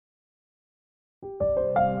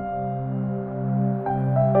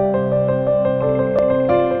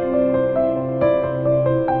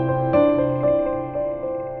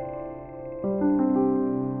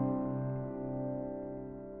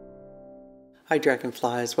Hi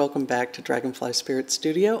Dragonflies, welcome back to Dragonfly Spirit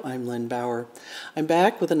Studio. I'm Lynn Bauer. I'm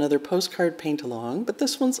back with another postcard paint-along, but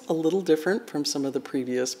this one's a little different from some of the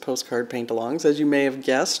previous postcard paint-alongs, as you may have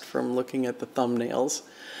guessed from looking at the thumbnails.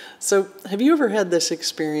 So have you ever had this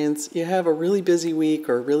experience? You have a really busy week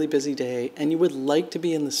or a really busy day, and you would like to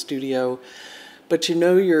be in the studio, but you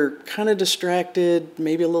know you're kind of distracted,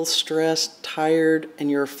 maybe a little stressed, tired,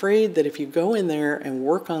 and you're afraid that if you go in there and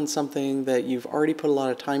work on something that you've already put a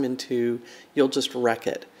lot of time into, you'll just wreck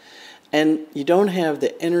it. And you don't have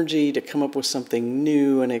the energy to come up with something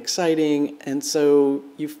new and exciting, and so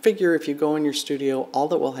you figure if you go in your studio, all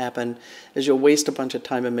that will happen is you'll waste a bunch of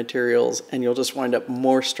time and materials, and you'll just wind up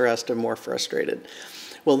more stressed and more frustrated.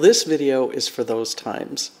 Well, this video is for those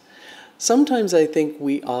times. Sometimes I think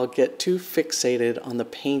we all get too fixated on the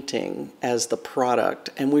painting as the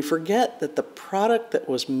product, and we forget that the product that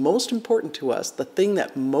was most important to us, the thing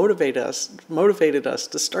that motivated us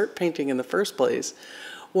to start painting in the first place,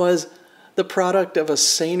 was the product of a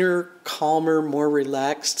saner, calmer, more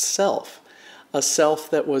relaxed self. A self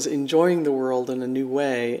that was enjoying the world in a new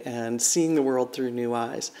way and seeing the world through new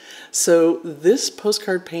eyes. So this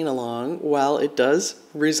postcard paint-along, while it does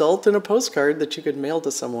result in a postcard that you could mail to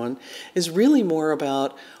someone, is really more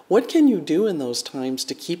about what can you do in those times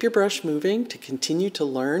to keep your brush moving, to continue to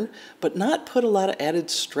learn, but not put a lot of added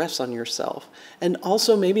stress on yourself, and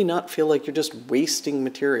also maybe not feel like you're just wasting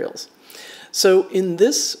materials. So in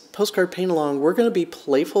this postcard paint-along, we're going to be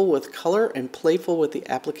playful with color and playful with the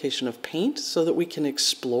application of paint so that we can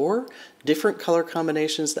explore different color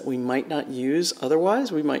combinations that we might not use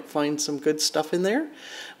otherwise. We might find some good stuff in there.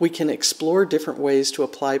 We can explore different ways to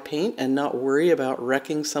apply paint and not worry about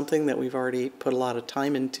wrecking something that we've already put a lot of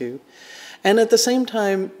time into. And at the same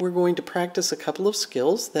time, we're going to practice a couple of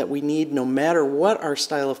skills that we need no matter what our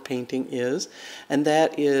style of painting is, and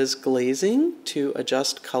that is glazing to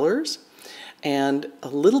adjust colors, and a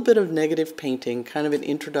little bit of negative painting, kind of an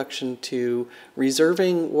introduction to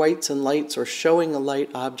reserving whites and lights or showing a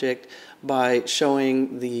light object by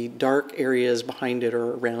showing the dark areas behind it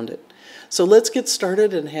or around it. So let's get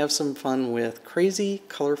started and have some fun with crazy,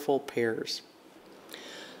 colorful pears.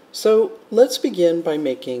 So let's begin by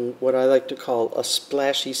making what I like to call a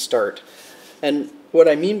splashy start. And what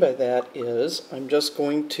I mean by that is I'm just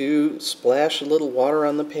going to splash a little water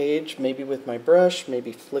on the page, maybe with my brush,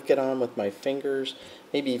 maybe flick it on with my fingers,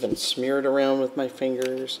 maybe even smear it around with my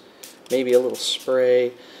fingers, maybe a little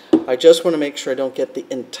spray. I just want to make sure I don't get the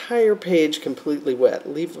entire page completely wet.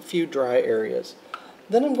 Leave a few dry areas.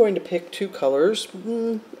 Then I'm going to pick two colors,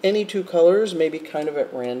 any two colors, maybe kind of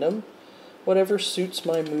at random, whatever suits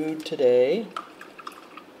my mood today.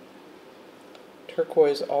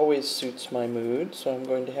 Turquoise always suits my mood, so I'm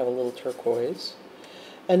going to have a little turquoise.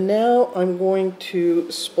 And now I'm going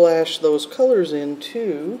to splash those colors in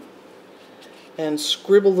too, and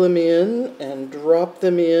scribble them in and drop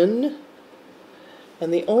them in.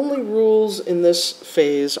 And the only rules in this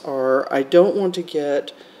phase are I don't want to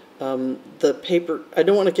get I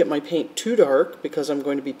don't want to get my paint too dark because I'm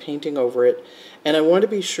going to be painting over it, and I want to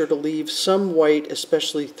be sure to leave some white,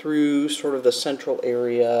 especially through sort of the central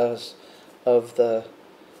areas of the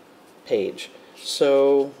page.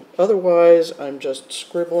 So otherwise I'm just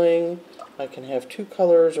scribbling. I can have two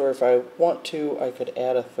colors, or if I want to I could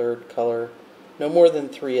add a third color. No more than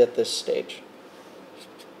 3 at this stage.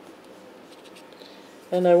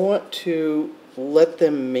 And I want to let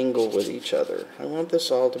them mingle with each other. I want this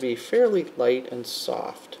all to be fairly light and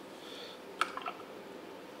soft.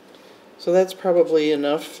 So that's probably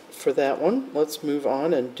enough for that one. Let's move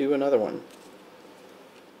on and do another one.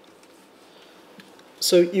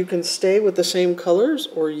 So you can stay with the same colors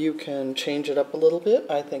or you can change it up a little bit.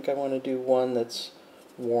 I think I want to do one that's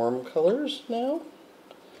warm colors now.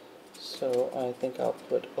 So I think I'll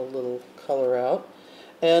put a little color out.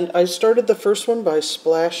 And I started the first one by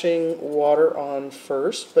splashing water on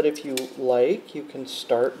first, but if you like, you can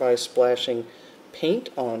start by splashing paint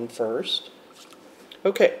on first.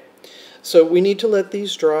 Okay, so we need to let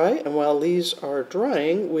these dry, and while these are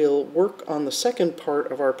drying, we'll work on the second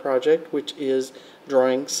part of our project, which is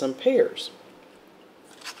drawing some pears.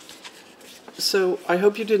 So I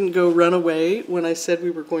hope you didn't go run away when I said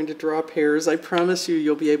we were going to draw pears. I promise you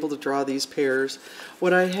you'll be able to draw these pears.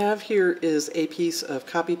 What I have here is a piece of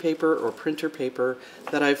copy paper or printer paper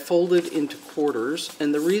that I've folded into quarters,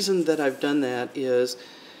 and the reason that I've done that is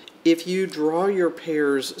if you draw your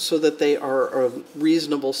pears so that they are a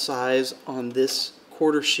reasonable size on this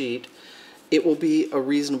quarter sheet, it will be a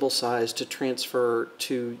reasonable size to transfer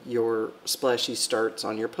to your splashy starts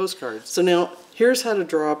on your postcards. So now, here's how to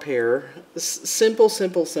draw a pear. Simple,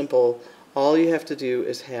 simple, simple. All you have to do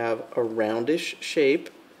is have a roundish shape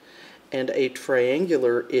and a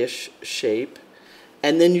triangular-ish shape,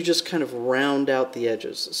 and then you just kind of round out the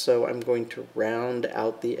edges. So I'm going to round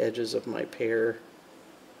out the edges of my pear,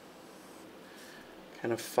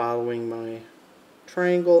 kind of following my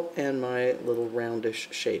triangle and my little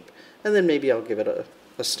roundish shape. And then maybe I'll give it a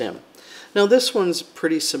stem. Now this one's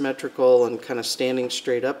pretty symmetrical and kind of standing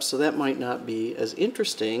straight up, so that might not be as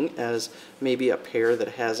interesting as maybe a pear that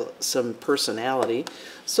has some personality.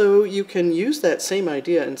 So you can use that same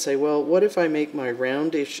idea and say, well, what if I make my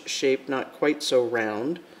roundish shape not quite so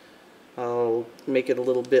round? I'll make it a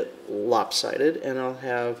little bit lopsided, and I'll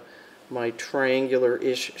have my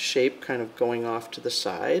triangular-ish shape kind of going off to the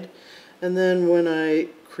side. And then when I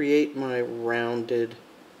create my rounded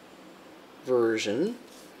version,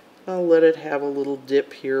 I'll let it have a little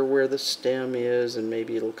dip here where the stem is, and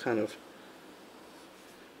maybe it'll kind of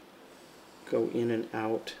go in and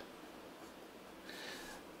out.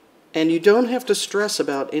 And you don't have to stress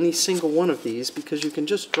about any single one of these, because you can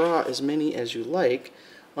just draw as many as you like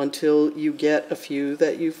until you get a few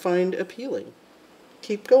that you find appealing.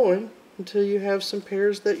 Keep going until you have some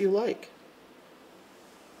pears that you like.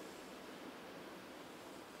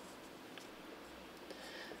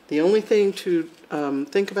 The only thing to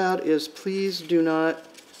think about is please do not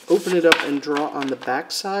open it up and draw on the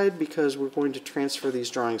back side, because we're going to transfer these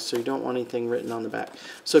drawings, so you don't want anything written on the back.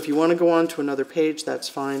 So if you want to go on to another page, that's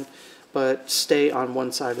fine, but stay on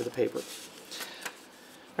one side of the paper.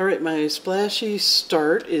 Alright, my splashy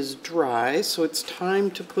start is dry, so it's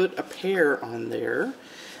time to put a pear on there.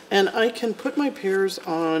 And I can put my pears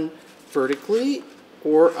on vertically,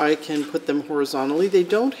 or I can put them horizontally. They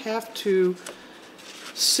don't have to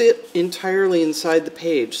sit entirely inside the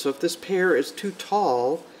page. So if this pear is too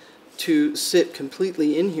tall to sit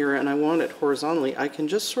completely in here and I want it horizontally, I can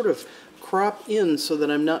just sort of crop in so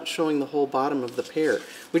that I'm not showing the whole bottom of the pear.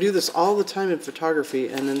 We do this all the time in photography,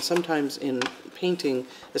 and then sometimes in painting,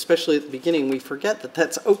 especially at the beginning, we forget that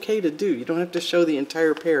that's okay to do. You don't have to show the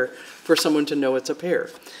entire pear for someone to know it's a pear.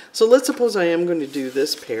 So let's suppose I am going to do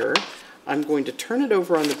this pear. I'm going to turn it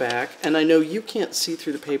over on the back, and I know you can't see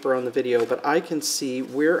through the paper on the video, but I can see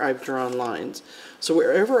where I've drawn lines. So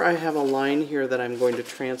wherever I have a line here that I'm going to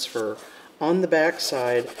transfer, on the back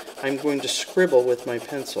side, I'm going to scribble with my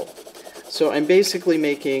pencil. So I'm basically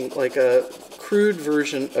making like a crude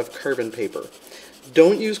version of carbon paper.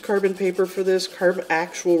 Don't use carbon paper for this.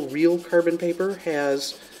 Actual real carbon paper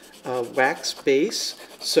has a wax base,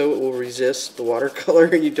 so it will resist the watercolor,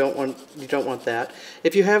 and you don't want that.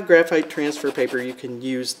 If you have graphite transfer paper, you can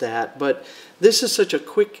use that, but this is such a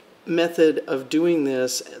quick method of doing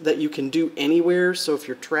this that you can do anywhere. So if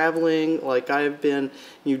you're traveling like I've been,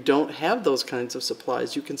 you don't have those kinds of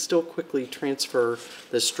supplies, you can still quickly transfer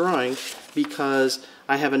this drawing, because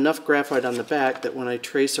I have enough graphite on the back that when I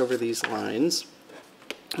trace over these lines,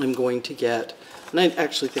 I'm going to get, and I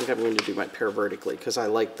actually think I'm going to do my pear vertically because I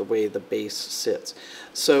like the way the base sits.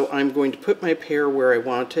 So I'm going to put my pear where I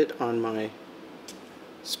want it on my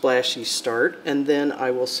splashy start, and then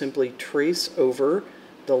I will simply trace over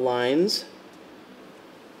the lines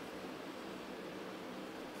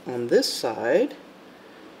on this side,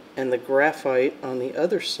 and the graphite on the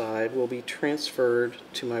other side will be transferred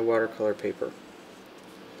to my watercolor paper.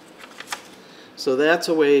 So that's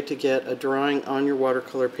a way to get a drawing on your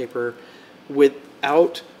watercolor paper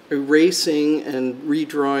without erasing and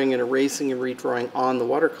redrawing and erasing and redrawing on the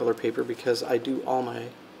watercolor paper, because I do all my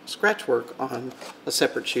scratch work on a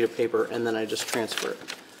separate sheet of paper and then I just transfer it.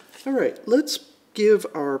 Alright, let's give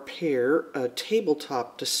our pear a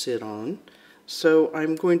tabletop to sit on. So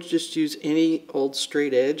I'm going to just use any old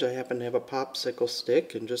straight edge. I happen to have a popsicle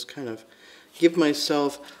stick, and just kind of give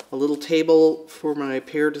myself a little table for my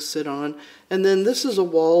pear to sit on. And then this is a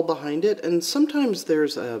wall behind it, and sometimes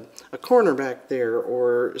there's a corner back there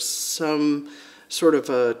or some sort of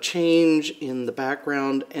a change in the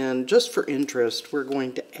background, and just for interest we're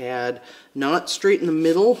going to add, not straight in the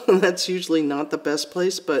middle, that's usually not the best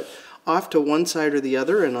place, but off to one side or the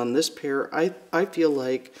other. And on this pear, I feel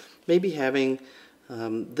like maybe having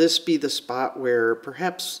this be the spot where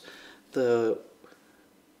perhaps the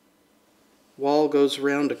wall goes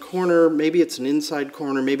around a corner. Maybe it's an inside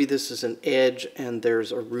corner, maybe this is an edge and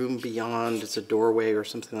there's a room beyond, it's a doorway or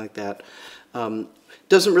something like that.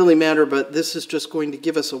 Doesn't really matter, but this is just going to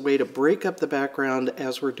give us a way to break up the background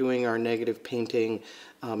as we're doing our negative painting,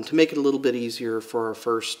 to make it a little bit easier for our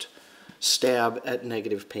first stab at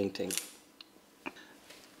negative painting.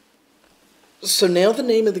 So now the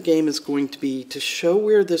name of the game is going to be to show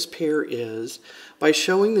where this pear is by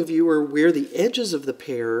showing the viewer where the edges of the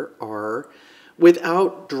pear are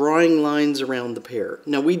without drawing lines around the pear.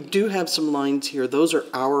 Now we do have some lines here. Those are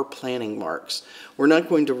our planning marks. We're not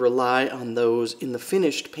going to rely on those in the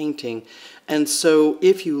finished painting. And so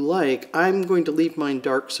if you like, I'm going to leave mine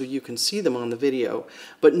dark so you can see them on the video.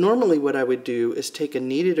 But normally what I would do is take a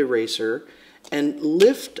kneaded eraser and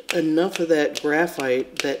lift enough of that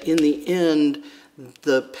graphite that in the end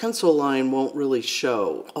the pencil line won't really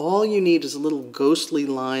show. All you need is a little ghostly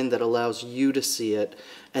line that allows you to see it,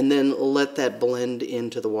 and then let that blend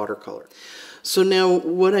into the watercolor. So now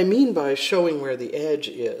what I mean by showing where the edge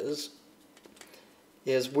is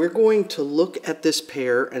we're going to look at this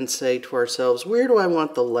pear and say to ourselves, where do I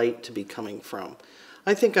want the light to be coming from?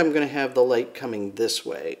 I think I'm going to have the light coming this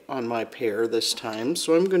way on my pear this time,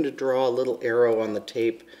 so I'm going to draw a little arrow on the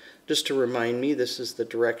tape just to remind me this is the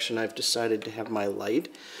direction I've decided to have my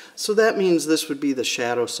light. So that means this would be the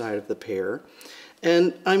shadow side of the pear.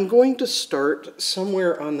 And I'm going to start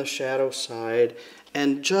somewhere on the shadow side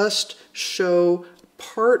and just show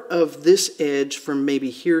part of this edge from maybe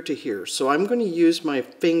here to here. So I'm going to use my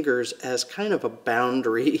fingers as kind of a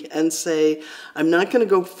boundary and say, I'm not going to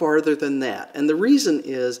go farther than that. And the reason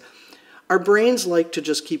is, our brains like to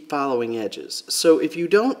just keep following edges. So if you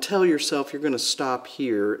don't tell yourself you're going to stop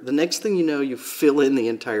here, the next thing you know, you fill in the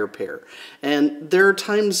entire pear. And there are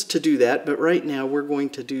times to do that, but right now we're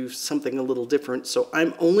going to do something a little different. So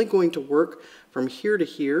I'm only going to work from here to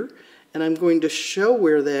here, and I'm going to show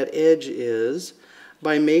where that edge is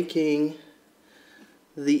by making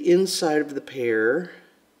the inside of the pear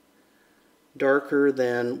darker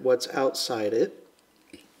than what's outside it.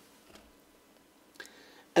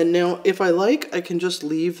 And now, if I like, I can just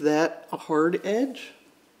leave that a hard edge.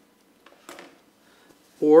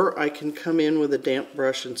 Or I can come in with a damp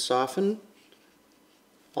brush and soften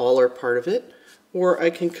all or part of it. Or I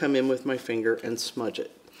can come in with my finger and smudge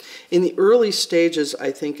it. In the early stages,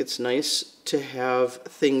 I think it's nice to have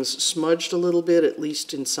things smudged a little bit, at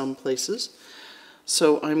least in some places.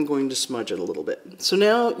 So I'm going to smudge it a little bit. So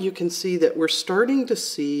now you can see that we're starting to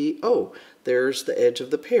see, oh, there's the edge of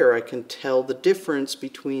the pear. I can tell the difference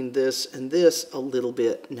between this and this a little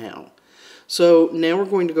bit now. So now we're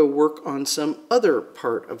going to go work on some other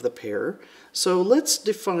part of the pear. So let's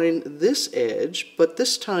define this edge, but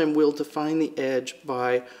this time we'll define the edge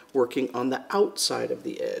by working on the outside of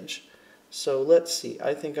the edge. So let's see,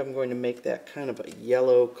 I think I'm going to make that kind of a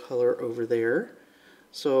yellow color over there.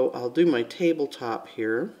 So I'll do my tabletop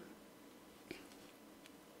here.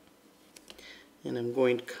 And I'm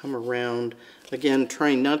going to come around, again,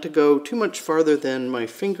 trying not to go too much farther than my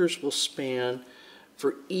fingers will span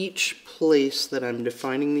for each place that I'm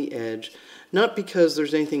defining the edge. Not because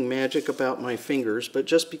there's anything magic about my fingers, but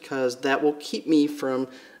just because that will keep me from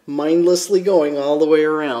mindlessly going all the way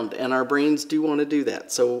around, and our brains do want to do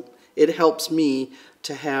that. So it helps me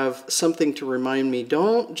to have something to remind me,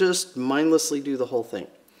 don't just mindlessly do the whole thing.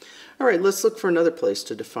 All right, let's look for another place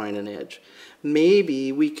to define an edge.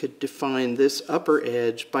 Maybe we could define this upper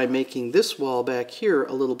edge by making this wall back here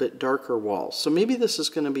a little bit darker wall. So maybe this is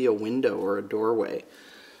going to be a window or a doorway.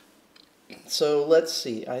 So let's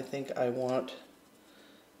see, I think I want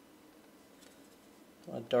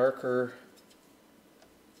a darker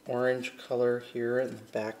orange color here in the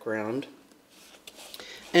background.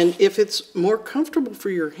 And if it's more comfortable for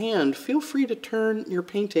your hand, feel free to turn your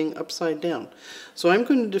painting upside down. So I'm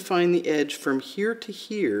going to define the edge from here to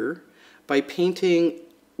here by painting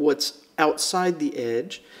what's outside the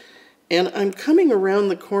edge. And I'm coming around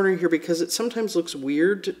the corner here because it sometimes looks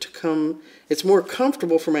weird to come, it's more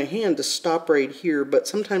comfortable for my hand to stop right here, but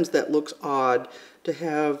sometimes that looks odd to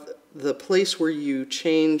have the place where you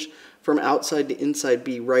change from outside to inside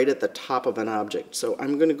be right at the top of an object. So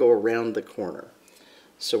I'm going to go around the corner.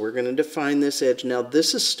 So we're going to define this edge. Now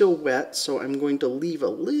this is still wet, so I'm going to leave a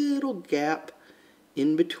little gap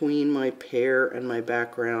in between my pear and my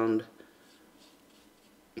background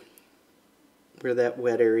where that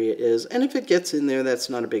wet area is. And if it gets in there, that's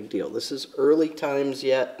not a big deal. This is early times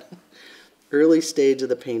yet, early stage of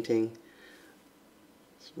the painting.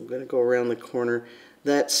 So I'm going to go around the corner.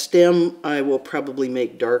 That stem I will probably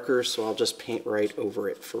make darker, so I'll just paint right over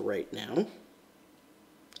it for right now.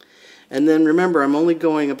 And then remember, I'm only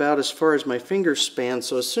going about as far as my fingers span,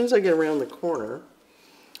 so as soon as I get around the corner,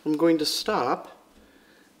 I'm going to stop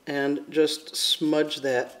and just smudge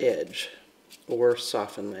that edge or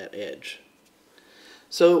soften that edge.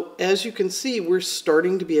 So as you can see, we're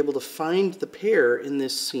starting to be able to find the pear in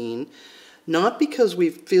this scene, not because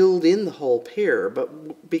we've filled in the whole pear,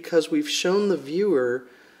 but because we've shown the viewer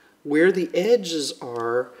where the edges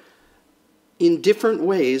are in different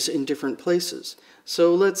ways in different places.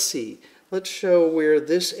 So let's see. Let's show where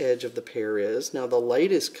this edge of the pear is. Now the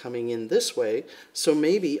light is coming in this way, so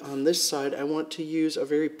maybe on this side I want to use a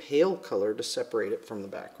very pale color to separate it from the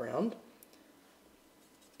background.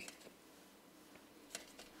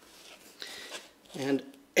 And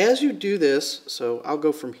as you do this, so I'll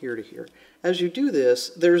go from here to here. As you do this,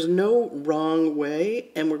 there's no wrong way,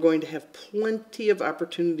 and we're going to have plenty of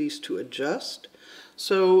opportunities to adjust.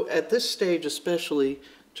 So at this stage especially,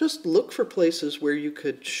 just look for places where you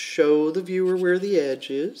could show the viewer where the edge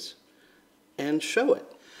is and show it.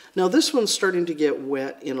 Now this one's starting to get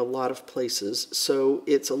wet in a lot of places, so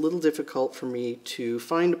it's a little difficult for me to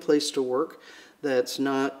find a place to work that's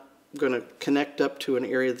not going to connect up to an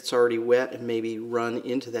area that's already wet and maybe run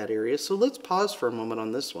into that area. So let's pause for a moment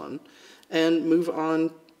on this one and move on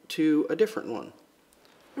to a different one.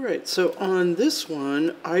 Alright, so on this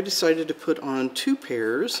one I decided to put on 2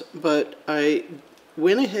 pears, but I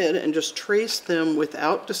went ahead and just traced them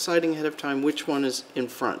without deciding ahead of time which one is in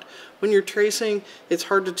front. When you're tracing, it's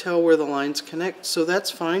hard to tell where the lines connect, so that's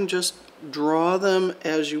fine. Just draw them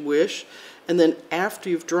as you wish, and then after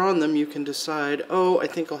you've drawn them you can decide, oh, I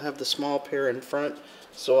think I'll have the small pear in front,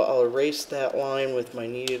 so I'll erase that line with my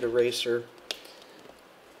kneaded eraser.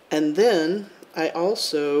 And then I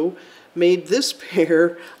also made this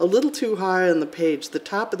pear a little too high on the page. The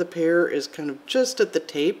top of the pear is kind of just at the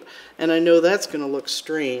tape, and I know that's going to look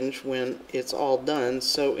strange when it's all done,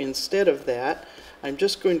 so instead of that I'm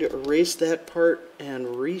just going to erase that part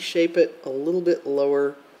and reshape it a little bit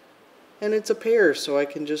lower, and it's a pear, so I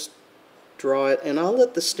can just draw it, and I'll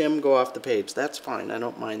let the stem go off the page. That's fine, I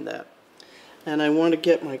don't mind that. And I want to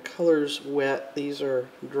get my colors wet. These are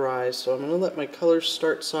dry, so I'm going to let my colors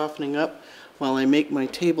start softening up while I make my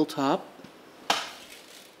tabletop.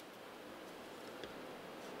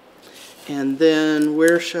 And then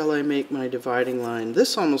where shall I make my dividing line?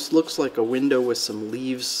 This almost looks like a window with some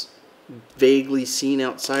leaves vaguely seen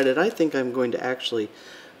outside it. I think I'm going to actually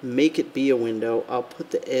make it be a window. I'll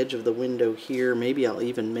put the edge of the window here. Maybe I'll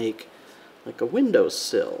even make like a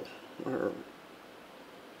windowsill, or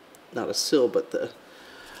not a sill, but the,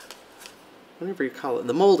 whatever you call it,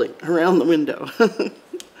 the molding around the window.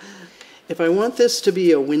 If I want this to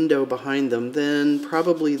be a window behind them, then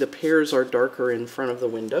probably the pears are darker in front of the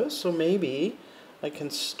window, so maybe I can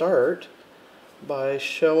start by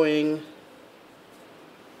showing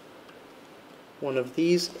one of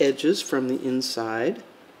these edges from the inside.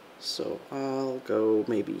 So I'll go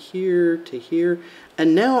maybe here to here,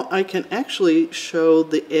 and now I can actually show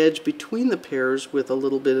the edge between the pears with a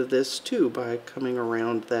little bit of this too by coming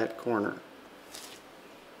around that corner.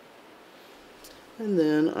 And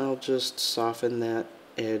then I'll just soften that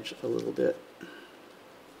edge a little bit.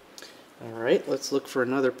 Alright, let's look for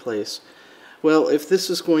another place. Well, if this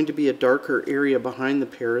is going to be a darker area behind the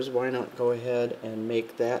pears, why not go ahead and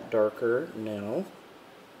make that darker now?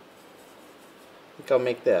 I think I'll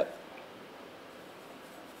make that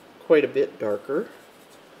quite a bit darker.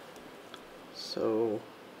 So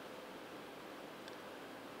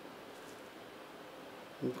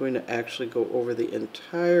I'm going to actually go over the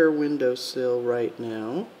entire windowsill right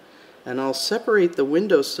now, and I'll separate the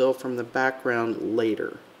windowsill from the background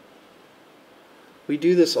later. We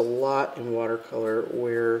do this a lot in watercolor,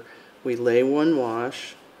 where we lay one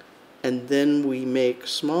wash and then we make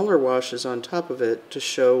smaller washes on top of it to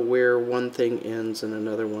show where one thing ends and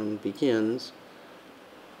another one begins.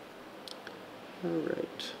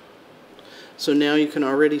 Alright. So now you can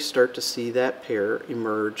already start to see that pear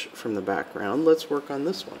emerge from the background. Let's work on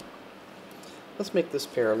this one. Let's make this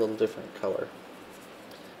pear a little different color.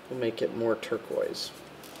 We'll make it more turquoise.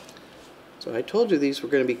 So I told you these were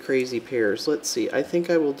going to be crazy pears. Let's see. I think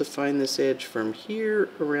I will define this edge from here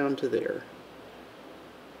around to there.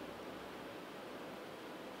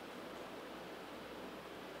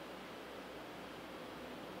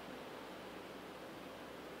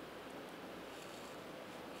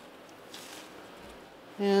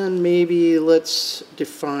 And maybe let's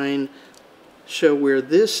show where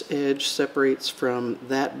this edge separates from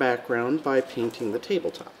that background by painting the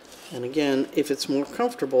tabletop. And again, if it's more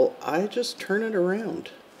comfortable, I just turn it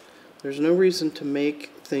around. There's no reason to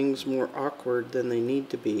make things more awkward than they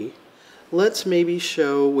need to be. Let's maybe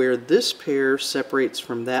show where this pear separates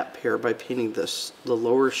from that pear by painting the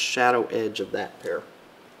lower shadow edge of that pear.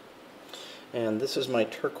 And this is my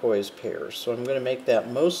turquoise pear, so I'm going to make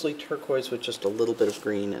that mostly turquoise with just a little bit of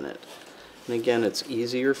green in it. And again, it's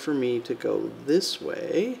easier for me to go this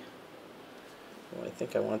way. Well, I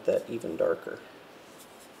think I want that even darker.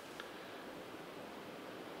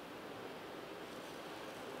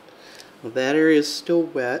 Well, that area is still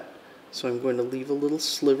wet, so I'm going to leave a little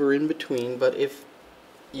sliver in between, but if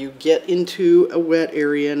you get into a wet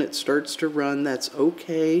area and it starts to run, that's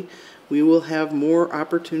okay. We will have more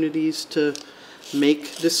opportunities to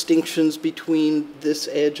make distinctions between this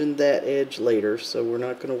edge and that edge later, so we're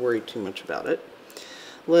not going to worry too much about it.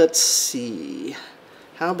 Let's see.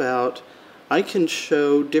 How about I can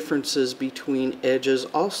show differences between edges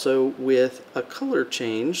also with a color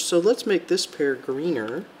change. So let's make this pear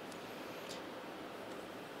greener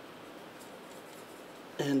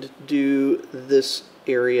and do this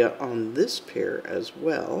area on this pear as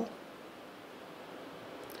well.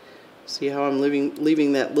 See how I'm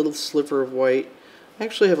leaving that little sliver of white? I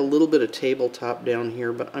actually have a little bit of tabletop down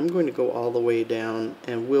here, but I'm going to go all the way down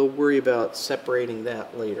and we'll worry about separating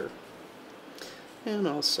that later. And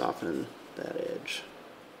I'll soften that edge.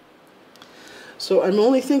 So I'm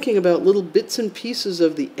only thinking about little bits and pieces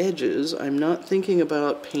of the edges. I'm not thinking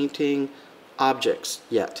about painting objects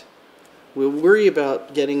yet. We'll worry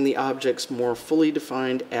about getting the objects more fully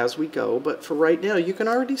defined as we go, but for right now you can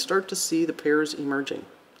already start to see the pears emerging.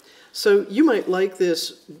 So you might like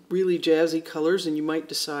this really jazzy colors, and you might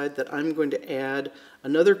decide that I'm going to add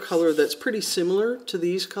another color that's pretty similar to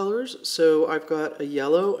these colors. So I've got a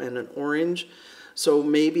yellow and an orange. So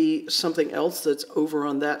maybe something else that's over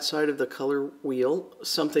on that side of the color wheel,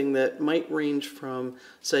 something that might range from,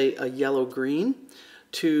 say, a yellow-green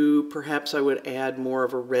to perhaps I would add more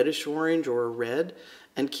of a reddish orange or a red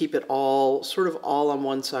and keep it all sort of all on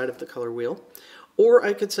one side of the color wheel. Or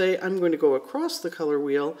I could say I'm going to go across the color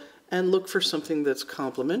wheel and look for something that's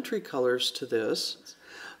complementary colors to this.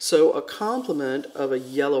 So a complement of a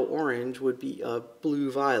yellow-orange would be a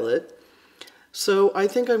blue-violet. So I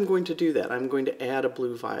think I'm going to do that. I'm going to add a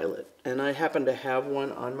blue-violet. And I happen to have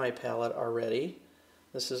one on my palette already.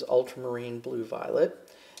 This is ultramarine blue-violet.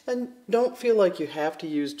 And don't feel like you have to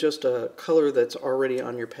use just a color that's already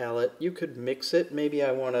on your palette. You could mix it. Maybe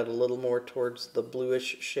I want it a little more towards the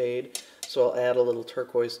bluish shade, so I'll add a little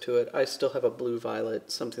turquoise to it. I still have a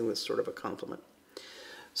blue-violet, something that's sort of a complement.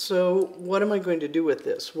 So what am I going to do with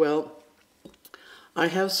this? Well, I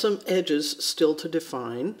have some edges still to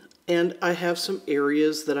define, and I have some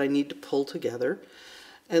areas that I need to pull together.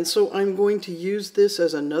 And so I'm going to use this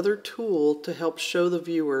as another tool to help show the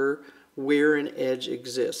viewer where an edge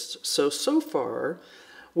exists. So far,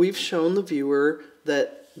 we've shown the viewer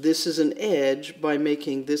that this is an edge by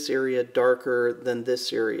making this area darker than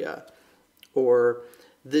this area, or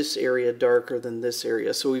this area darker than this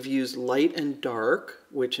area. So we've used light and dark,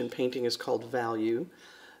 which in painting is called value,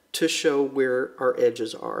 to show where our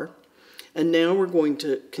edges are. And now we're going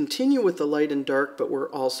to continue with the light and dark, but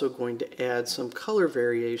we're also going to add some color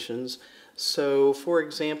variations. So for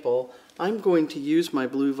example, I'm going to use my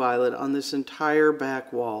blue-violet on this entire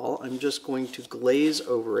back wall. I'm just going to glaze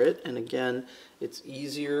over it, and again, it's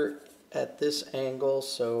easier at this angle,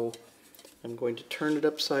 so I'm going to turn it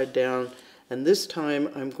upside down, and this time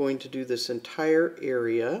I'm going to do this entire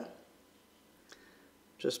area.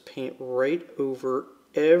 Just paint right over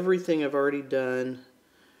everything I've already done,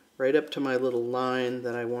 right up to my little line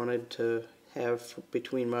that I wanted to have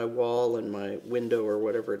between my wall and my window or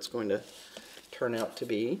whatever it's going to turn out to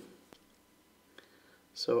be.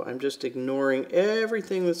 So I'm just ignoring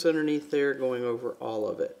everything that's underneath there, going over all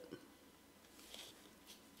of it.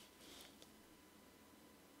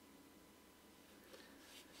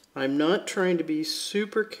 I'm not trying to be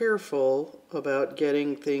super careful about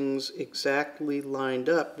getting things exactly lined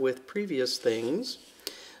up with previous things.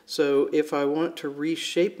 So if I want to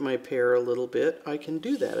reshape my pear a little bit, I can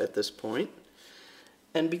do that at this point.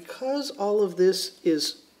 And because all of this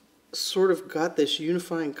is sort of got this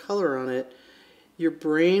unifying color on it, your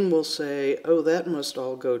brain will say, oh, that must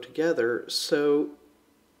all go together. So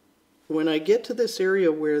when I get to this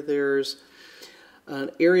area where there's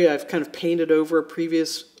an area I've kind of painted over a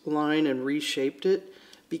previous line and reshaped it,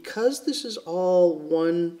 because this is all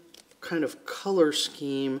one kind of color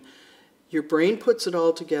scheme, your brain puts it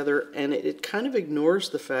all together and it kind of ignores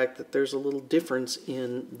the fact that there's a little difference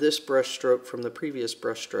in this brush stroke from the previous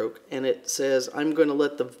brush stroke, and it says, I'm going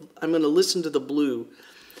to listen to the blue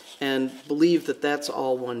and believe that that's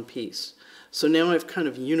all one piece. So now I've kind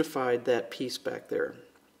of unified that piece back there.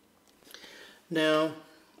 Now,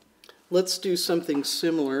 let's do something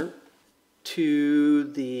similar to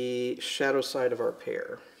the shadow side of our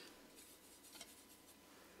pear.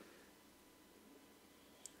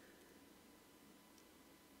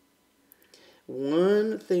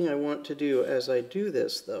 One thing I want to do as I do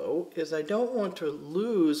this, though, is I don't want to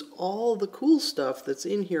lose all the cool stuff that's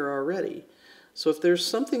in here already. So if there's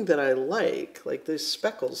something that I like these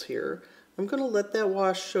speckles here, I'm going to let that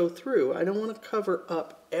wash show through. I don't want to cover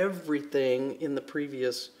up everything in the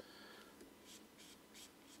previous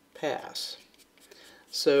pass.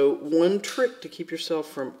 So one trick to keep yourself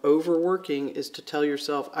from overworking is to tell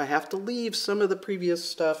yourself, I have to leave some of the previous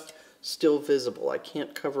stuff still visible. I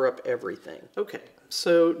can't cover up everything. Okay,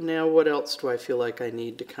 so now what else do I feel like I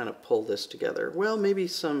need to kind of pull this together? Well, maybe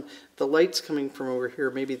the light's coming from over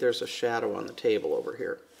here, maybe there's a shadow on the table over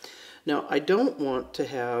here. Now, I don't want to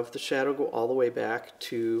have the shadow go all the way back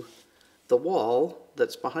to the wall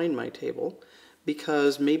that's behind my table,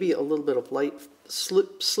 because maybe a little bit of light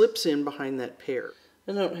slips in behind that pear.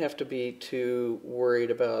 I don't have to be too worried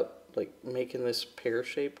about like making this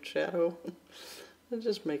pear-shaped shadow. I'll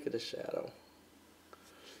just make it a shadow.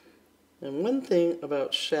 And one thing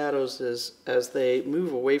about shadows is, as they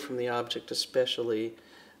move away from the object especially,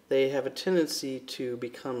 they have a tendency to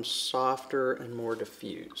become softer and more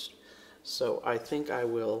diffused. So I think I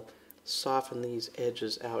will soften these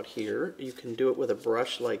edges out here. You can do it with a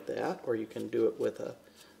brush like that, or you can do it with a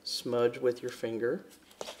smudge with your finger.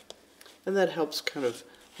 And that helps kind of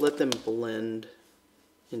let them blend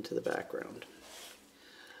into the background.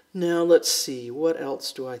 Now let's see, what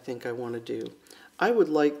else do I think I want to do? I would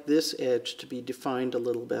like this edge to be defined a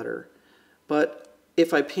little better, but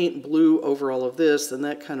if I paint blue over all of this, then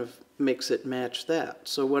that kind of makes it match that.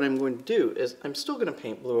 So what I'm going to do is, I'm still going to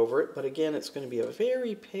paint blue over it, but again it's going to be a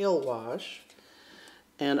very pale wash,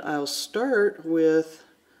 and I'll start with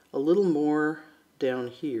a little more down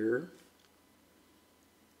here.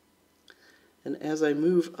 And as I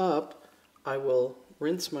move up, I will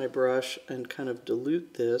rinse my brush and kind of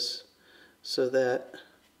dilute this so that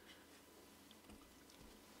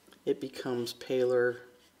it becomes paler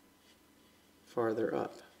farther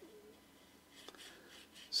up.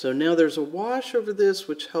 So now there's a wash over this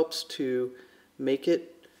which helps to make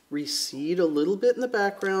it recede a little bit in the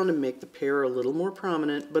background and make the pear a little more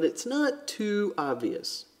prominent, but it's not too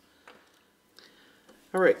obvious.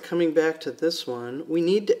 Alright, coming back to this one, we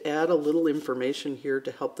need to add a little information here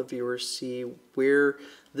to help the viewers see where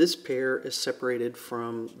this pear is separated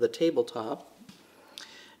from the tabletop.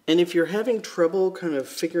 And if you're having trouble kind of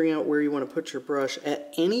figuring out where you want to put your brush,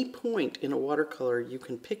 at any point in a watercolor you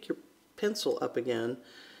can pick your pencil up again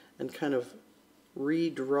and kind of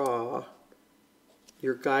redraw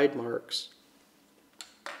your guide marks.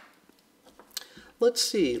 Let's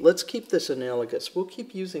see, let's keep this analogous. We'll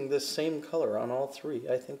keep using this same color on all three.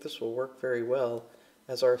 I think this will work very well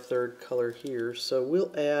as our third color here. So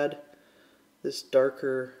we'll add this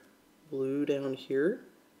darker blue down here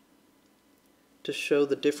to show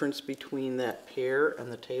the difference between that pear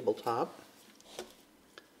and the tabletop.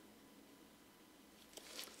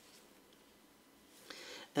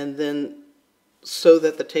 And then, so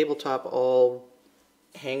that the tabletop all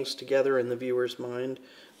hangs together in the viewer's mind,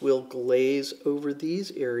 we'll glaze over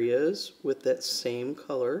these areas with that same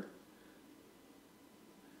color.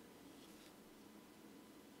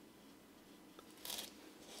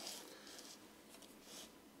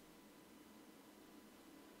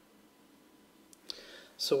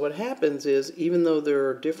 So what happens is, even though there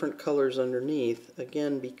are different colors underneath,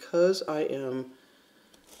 again, because I am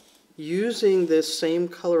using this same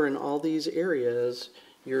color in all these areas,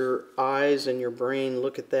 your eyes and your brain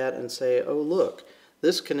look at that and say, oh look,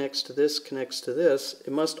 this connects to this, connects to this.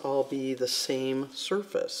 It must all be the same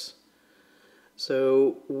surface.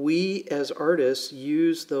 So we as artists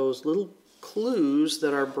use those little clues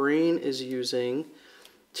that our brain is using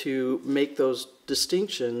to make those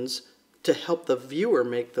distinctions, to help the viewer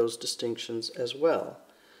make those distinctions as well.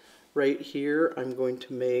 Right here I'm going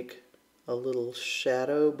to make a little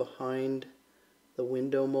shadow behind the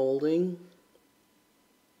window molding.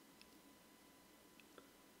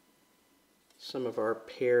 Some of our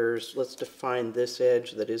pears, let's define this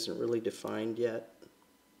edge that isn't really defined yet.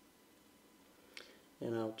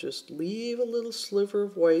 And I'll just leave a little sliver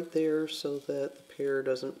of white there so that the pear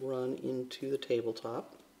doesn't run into the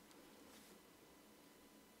tabletop.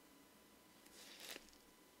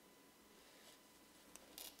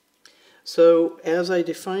 So as I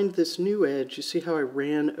defined this new edge, you see how I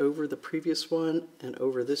ran over the previous one and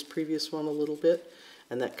over this previous one a little bit,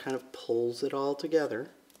 and that kind of pulls it all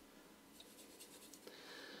together.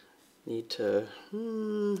 Need to,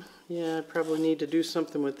 yeah, I probably need to do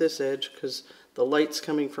something with this edge because the light's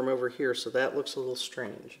coming from over here, so that looks a little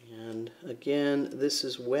strange. And again, this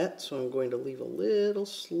is wet, so I'm going to leave a little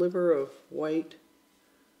sliver of white.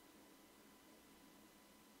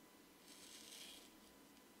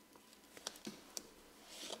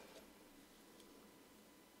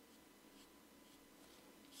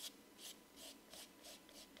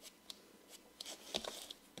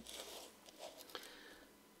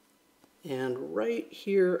 And right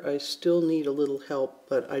here I still need a little help,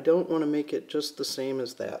 but I don't want to make it just the same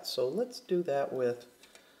as that. So let's do that with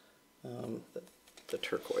the the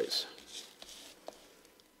turquoise.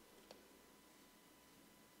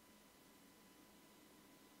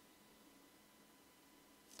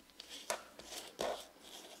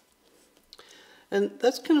 And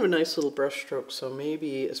that's kind of a nice little brush stroke, so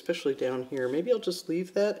maybe, especially down here, maybe I'll just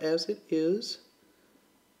leave that as it is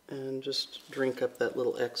and just drink up that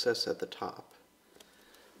little excess at the top.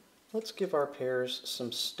 Let's give our pears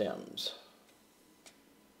some stems.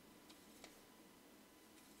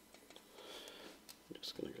 I'm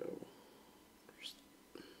just going to go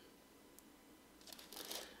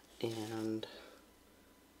and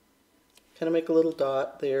kind of make a little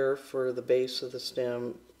dot there for the base of the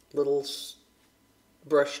stem, little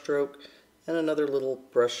brush stroke and another little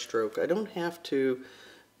brush stroke. I don't have to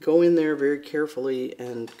go in there very carefully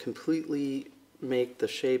and completely make the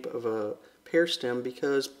shape of a pear stem,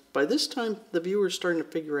 because by this time the viewer's starting to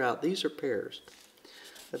figure out these are pears.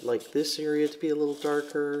 I'd like this area to be a little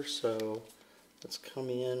darker, so let's come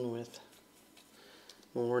in with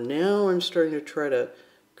more. Now I'm starting to try to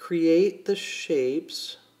create the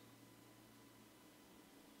shapes.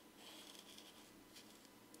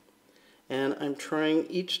 And I'm trying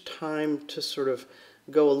each time to sort of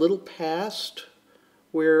go a little past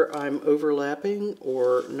where I'm overlapping,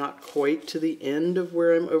 or not quite to the end of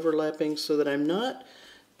where I'm overlapping, so that I'm not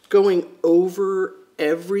going over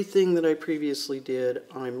everything that I previously did.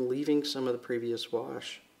 I'm leaving some of the previous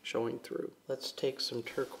wash showing through. Let's take some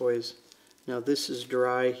turquoise. Now this is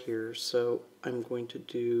dry here, so I'm going to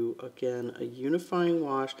do, again, a unifying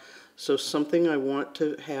wash. So something I want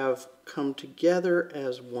to have come together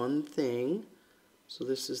as one thing. So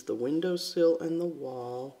this is the windowsill and the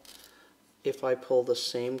wall. If I pull the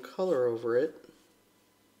same color over it,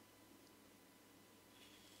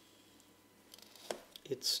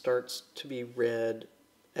 it starts to be red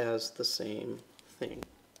as the same thing.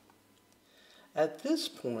 At this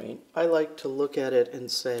point, I like to look at it and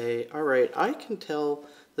say, all right, I can tell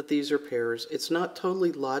that these are pears. It's not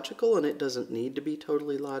totally logical, and it doesn't need to be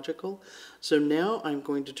totally logical. So now I'm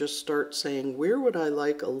going to just start saying, where would I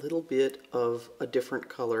like a little bit of a different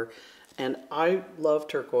color? And I love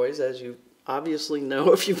turquoise, as you obviously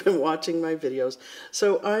know if you've been watching my videos.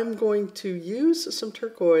 So I'm going to use some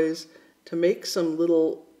turquoise to make some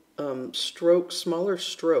little strokes, smaller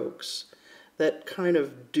strokes, that kind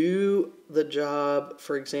of do the job.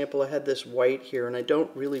 For example, I had this white here, and I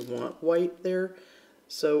don't really want white there,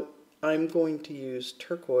 so I'm going to use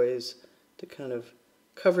turquoise to kind of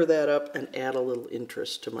cover that up and add a little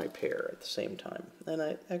interest to my pear at the same time. And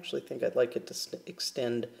I actually think I'd like it to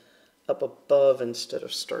extend up above instead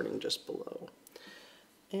of starting just below.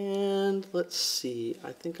 And let's see,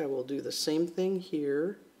 I think I will do the same thing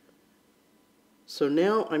here. So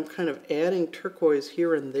now I'm kind of adding turquoise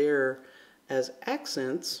here and there as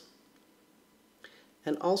accents,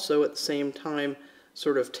 and also at the same time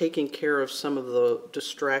sort of taking care of some of the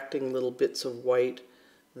distracting little bits of white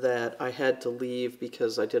that I had to leave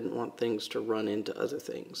because I didn't want things to run into other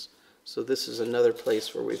things. So this is another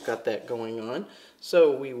place where we've got that going on.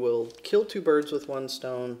 So we will kill two birds with one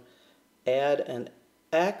stone, add an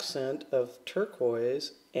accent of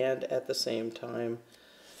turquoise, and at the same time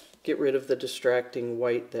get rid of the distracting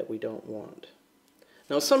white that we don't want.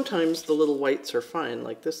 Now sometimes the little whites are fine,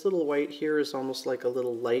 like this little white here is almost like a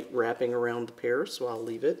little light wrapping around the pear, so I'll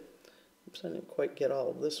leave it. Oops, I didn't quite get all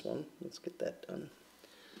of this one. Let's get that done.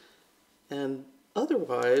 And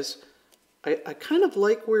otherwise, I kind of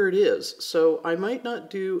like where it is, so I might not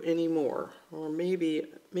do any more. Or maybe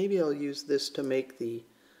I'll use this to make the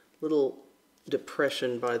little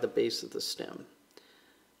depression by the base of the stem.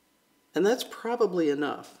 And that's probably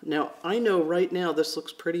enough. Now, I know right now this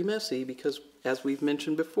looks pretty messy because, as we've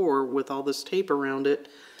mentioned before, with all this tape around it,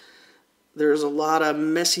 there's a lot of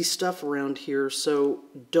messy stuff around here, so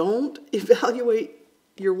don't evaluate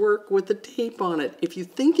your work with the tape on it. If you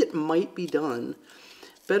think it might be done,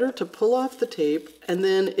 better to pull off the tape, and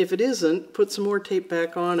then if it isn't, put some more tape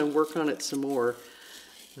back on and work on it some more,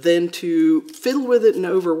 than to fiddle with it and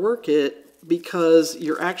overwork it because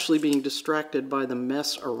you're actually being distracted by the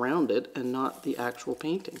mess around it and not the actual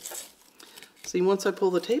painting. See, once I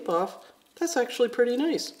pull the tape off, that's actually pretty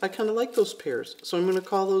nice. I kind of like those pears, so I'm going to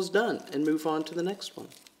call those done and move on to the next one.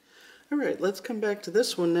 All right, let's come back to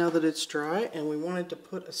this one now that it's dry, and we wanted to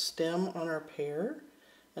put a stem on our pear.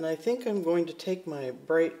 And I think I'm going to take my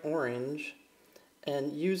bright orange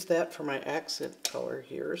and use that for my accent color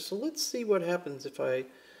here. So let's see what happens if I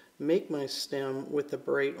make my stem with the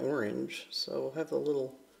bright orange. So I'll have a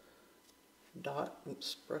little dot.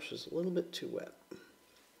 Oops, brush is a little bit too wet.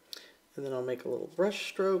 And then I'll make a little brush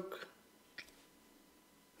stroke.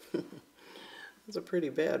 That's a pretty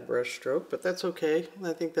bad brush stroke, but that's okay.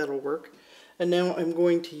 I think that'll work. And now I'm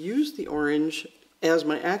going to use the orange as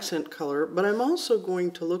my accent color, but I'm also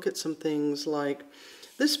going to look at some things like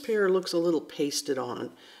this pear looks a little pasted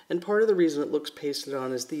on. And part of the reason it looks pasted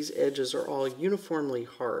on is these edges are all uniformly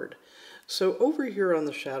hard. So over here on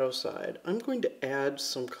the shadow side, I'm going to add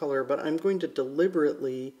some color, but I'm going to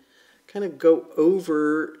deliberately kind of go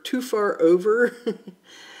over, too far over,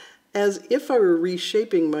 as if I were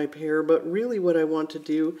reshaping my pear, but really what I want to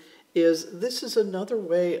do is, this is another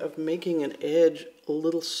way of making an edge a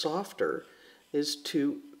little softer, is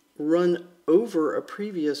to run over a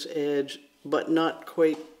previous edge, but not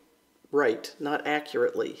quite right, not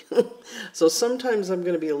accurately. So sometimes I'm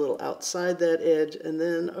going to be a little outside that edge, and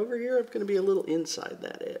then over here I'm going to be a little inside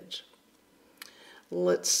that edge.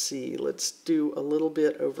 Let's see, let's do a little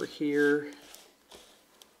bit over here.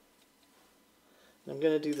 I'm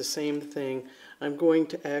going to do the same thing. I'm going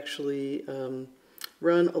to actually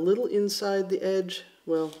run a little inside the edge.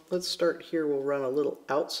 Well, let's start here. We'll run a little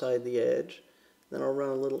outside the edge. Then I'll run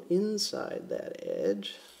a little inside that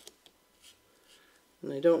edge.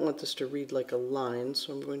 And I don't want this to read like a line,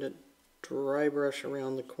 so I'm going to dry brush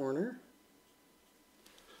around the corner.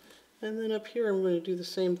 And then up here I'm going to do the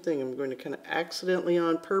same thing. I'm going to kind of accidentally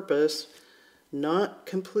on purpose not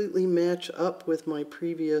completely match up with my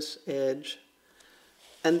previous edge.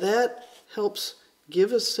 And that helps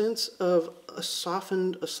give a sense of a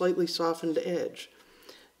slightly softened edge.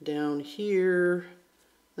 Down here,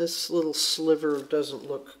 this little sliver doesn't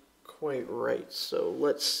look quite right, so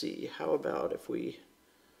let's see. How about if we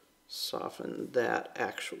soften that,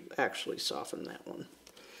 actually soften that one.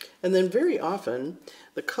 And then very often,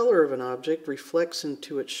 the color of an object reflects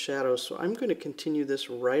into its shadow, so I'm going to continue this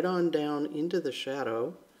right on down into the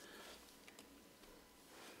shadow,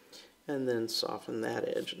 and then soften that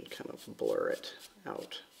edge and kind of blur it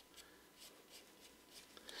out.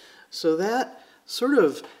 So that sort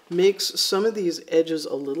of makes some of these edges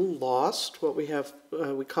a little lost, what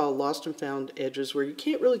we call lost and found edges, where you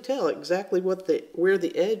can't really tell exactly where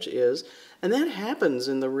the edge is, and that happens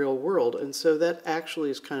in the real world, and so that actually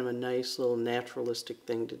is kind of a nice little naturalistic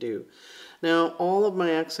thing to do. Now, all of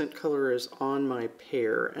my accent color is on my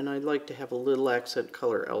pear, and I'd like to have a little accent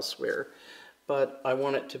color elsewhere, but I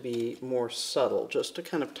want it to be more subtle, just to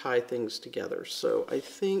kind of tie things together. So I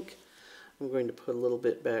think I'm going to put a little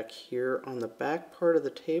bit back here on the back part of the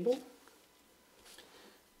table,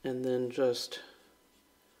 and then just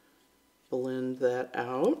blend that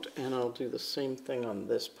out, and I'll do the same thing on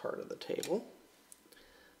this part of the table.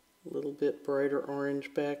 A little bit brighter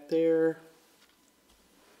orange back there,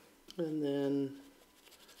 and then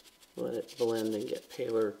let it blend and get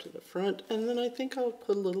paler to the front, and then I think I'll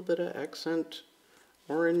put a little bit of accent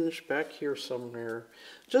orange back here somewhere.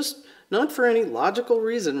 Just not for any logical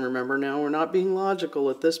reason, remember now, we're not being logical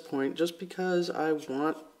at this point, just because I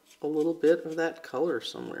want a little bit of that color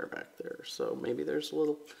somewhere back there. So maybe there's a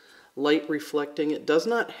little light reflecting. It does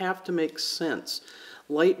not have to make sense.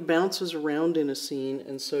 Light bounces around in a scene,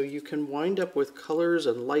 and so you can wind up with colors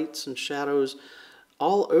and lights and shadows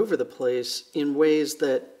all over the place in ways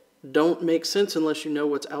that don't make sense unless you know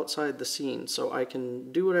what's outside the scene. So I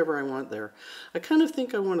can do whatever I want there. I kind of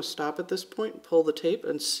think I want to stop at this point, pull the tape,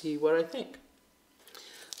 and see what I think.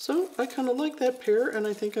 So I kind of like that pear, and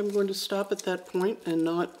I think I'm going to stop at that point and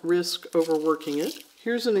not risk overworking it.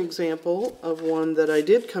 Here's an example of one that I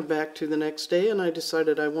did come back to the next day, and I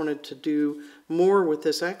decided I wanted to do more with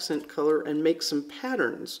this accent color and make some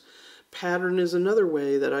patterns. Pattern is another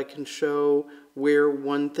way that I can show where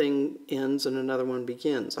one thing ends and another one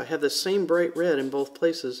begins. I have the same bright red in both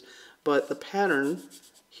places, but the pattern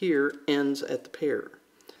here ends at the pear.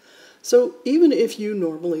 So even if you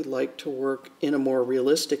normally like to work in a more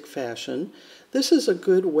realistic fashion, this is a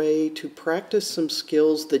good way to practice some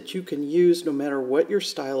skills that you can use no matter what your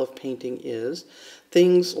style of painting is.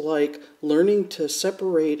 Things like learning to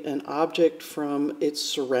separate an object from its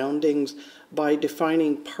surroundings by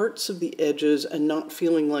defining parts of the edges and not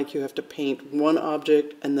feeling like you have to paint one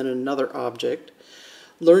object and then another object.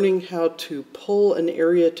 Learning how to pull an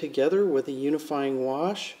area together with a unifying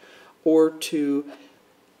wash, or to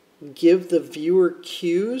give the viewer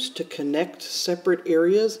cues to connect separate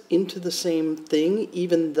areas into the same thing,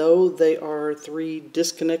 even though they are three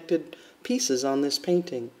disconnected pieces on this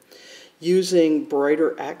painting. Using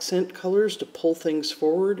brighter accent colors to pull things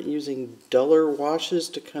forward, using duller washes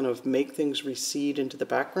to kind of make things recede into the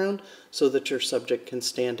background so that your subject can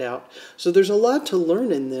stand out. So there's a lot to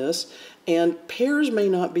learn in this, and pears may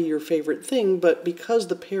not be your favorite thing, but because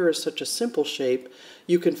the pear is such a simple shape,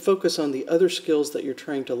 you can focus on the other skills that you're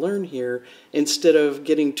trying to learn here instead of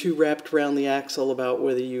getting too wrapped around the axle about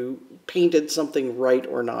whether you painted something right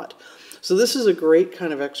or not. So this is a great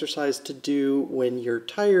kind of exercise to do when you're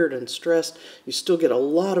tired and stressed. You still get a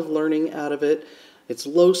lot of learning out of it. It's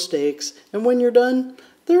low stakes, and when you're done,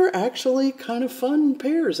 they're actually kind of fun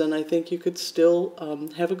pairs, and I think you could still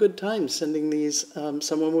have a good time sending these.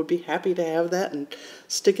 Someone would be happy to have that and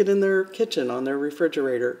stick it in their kitchen on their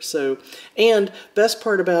refrigerator. So, and best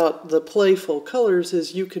part about the playful colors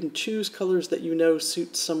is you can choose colors that you know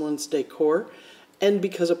suit someone's decor, and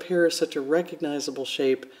because a pear is such a recognizable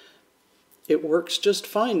shape, it works just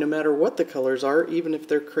fine no matter what the colors are, even if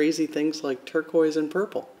they're crazy things like turquoise and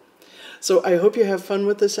purple. So I hope you have fun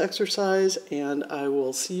with this exercise, and I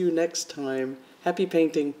will see you next time. Happy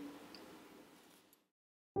painting!